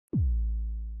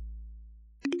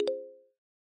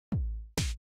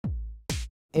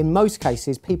In most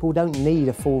cases, people don't need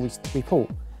a full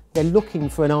report. They're looking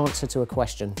for an answer to a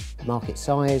question. Market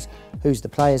size, who's the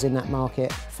players in that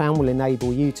market. Profound will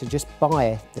enable you to just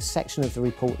buy the section of the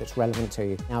report that's relevant to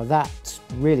you. Now that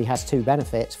really has two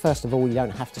benefits. First of all, you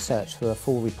don't have to search for a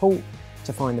full report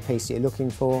to find the piece that you're looking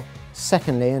for.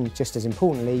 Secondly, and just as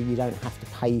importantly, you don't have to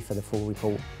pay for the full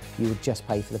report. You would just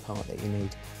pay for the part that you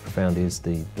need. Profound is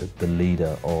the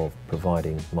leader of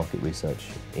providing market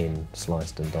research in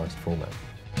sliced and diced format.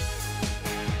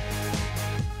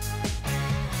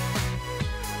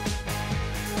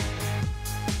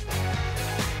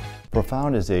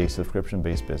 Profound is a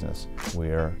subscription-based business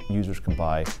where users can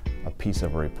buy a piece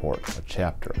of a report, a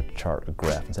chapter, a chart, a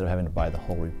graph, instead of having to buy the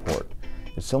whole report.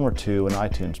 It's similar to an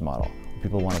iTunes model.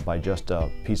 People want to buy just a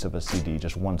piece of a CD,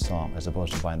 just one song, as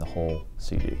opposed to buying the whole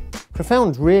CD.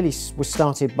 Profound really was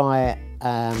started by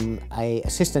an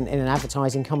assistant in an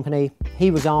advertising company.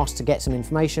 He was asked to get some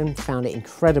information, found it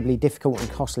incredibly difficult and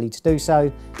costly to do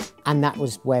so, and that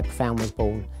was where Profound was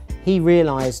born. He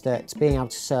realised that being able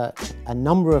to search a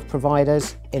number of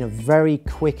providers in a very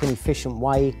quick and efficient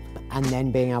way, and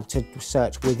then being able to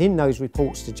search within those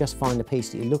reports to just find the piece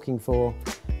that you're looking for,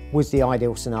 was the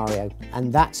ideal scenario,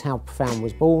 and that's how Profound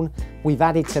was born. We've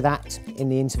added to that in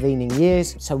the intervening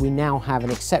years, so we now have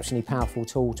an exceptionally powerful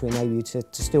tool to enable you to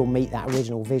still meet that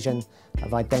original vision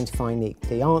of identifying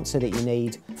the answer that you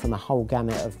need from a whole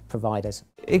gamut of providers.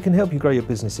 It can help you grow your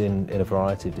business in a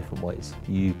variety of different ways.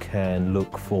 You can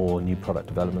look for new product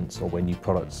developments, or when new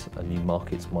products and new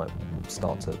markets might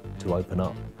start to open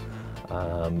up.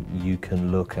 You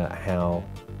can look at how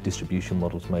distribution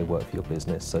models may work for your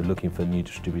business, so looking for new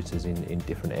distributors in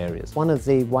different areas. One of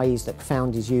the ways that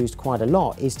Profound is used quite a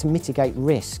lot is to mitigate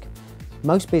risk.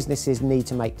 Most businesses need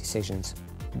to make decisions.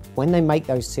 When they make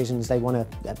those decisions, they want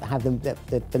to have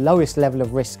the lowest level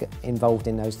of risk involved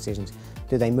in those decisions.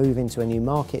 Do they move into a new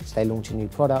market? Do they launch a new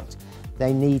product?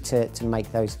 They need to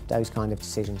make those kind of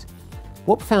decisions.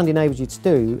 What Profound enables you to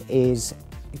do is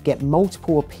get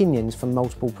multiple opinions from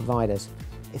multiple providers.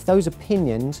 If those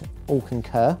opinions all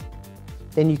concur,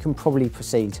 then you can probably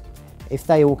proceed. If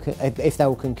they all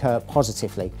concur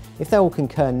positively. If they all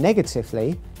concur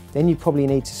negatively, then you probably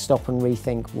need to stop and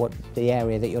rethink what the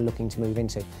area that you're looking to move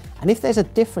into. And if there's a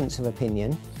difference of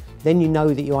opinion, then you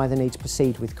know that you either need to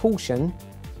proceed with caution,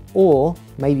 or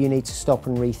maybe you need to stop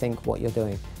and rethink what you're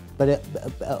doing. But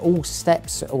at all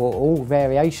steps or all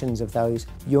variations of those,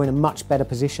 you're in a much better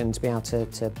position to be able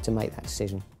to make that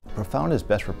decision. Profound is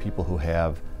best for people who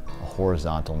have a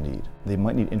horizontal need. They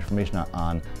might need information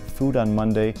on food on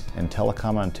Monday and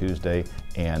telecom on Tuesday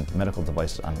and medical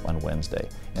devices on Wednesday.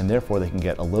 And therefore they can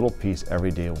get a little piece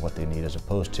every day of what they need, as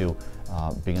opposed to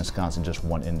being ensconced in just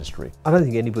one industry. I don't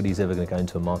think anybody's ever going to go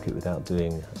into a market without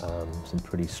doing some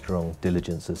pretty strong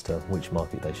diligence as to which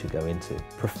market they should go into.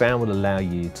 Profound will allow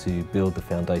you to build the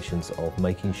foundations of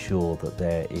making sure that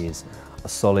there is a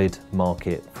solid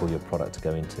market for your product to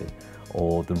go into,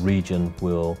 or the region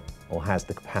will or has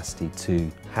the capacity to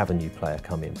have a new player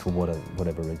come in for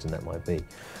whatever reason that might be.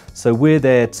 So we're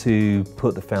there to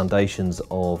put the foundations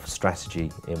of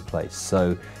strategy in place.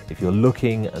 So if you're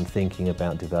looking and thinking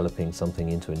about developing something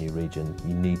into a new region,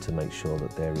 you need to make sure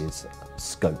that there is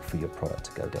scope for your product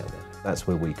to go down there. That's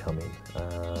where we come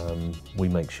in. We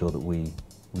make sure that we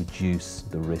reduce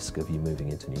the risk of you moving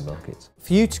into new markets.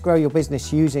 For you to grow your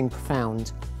business using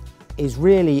Profound is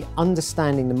really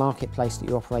understanding the marketplace that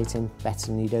you operate in better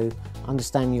than you do,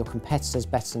 understanding your competitors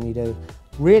better than you do,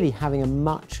 really having a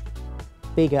much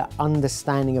bigger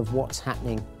understanding of what's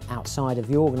happening outside of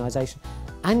your organisation,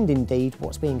 and indeed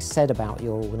what's being said about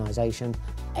your organisation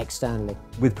externally.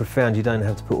 With Profound, you don't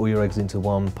have to put all your eggs into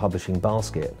one publishing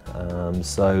basket.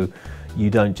 So you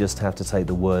don't just have to take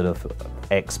the word of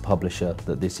X publisher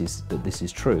that this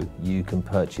is true. You can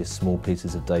purchase small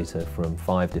pieces of data from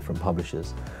 5 different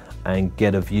publishers and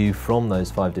get a view from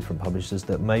those 5 different publishers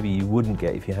that maybe you wouldn't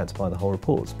get if you had to buy the whole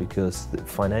reports, because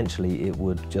financially it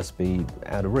would just be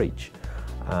out of reach.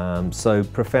 So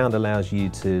Profound allows you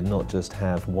to not just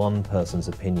have one person's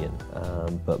opinion,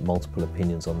 but multiple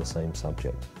opinions on the same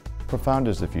subject. Profound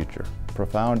is the future.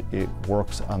 Profound, it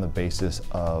works on the basis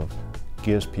of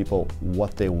gives people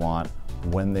what they want,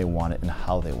 when they want it, and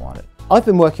how they want it. I've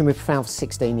been working with Profound for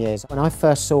 16 years. When I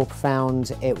first saw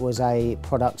Profound, it was a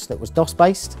product that was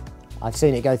DOS-based. I've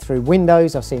seen it go through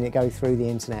Windows, I've seen it go through the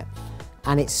internet,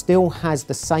 and it still has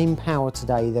the same power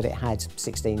today that it had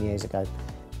 16 years ago.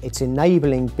 It's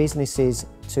enabling businesses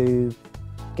to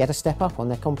get a step up on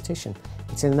their competition.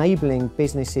 It's enabling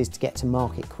businesses to get to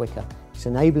market quicker. It's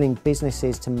enabling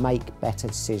businesses to make better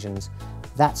decisions.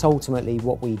 That's ultimately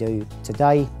what we do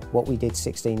today, what we did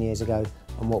 16 years ago,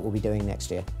 and what we'll be doing next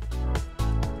year.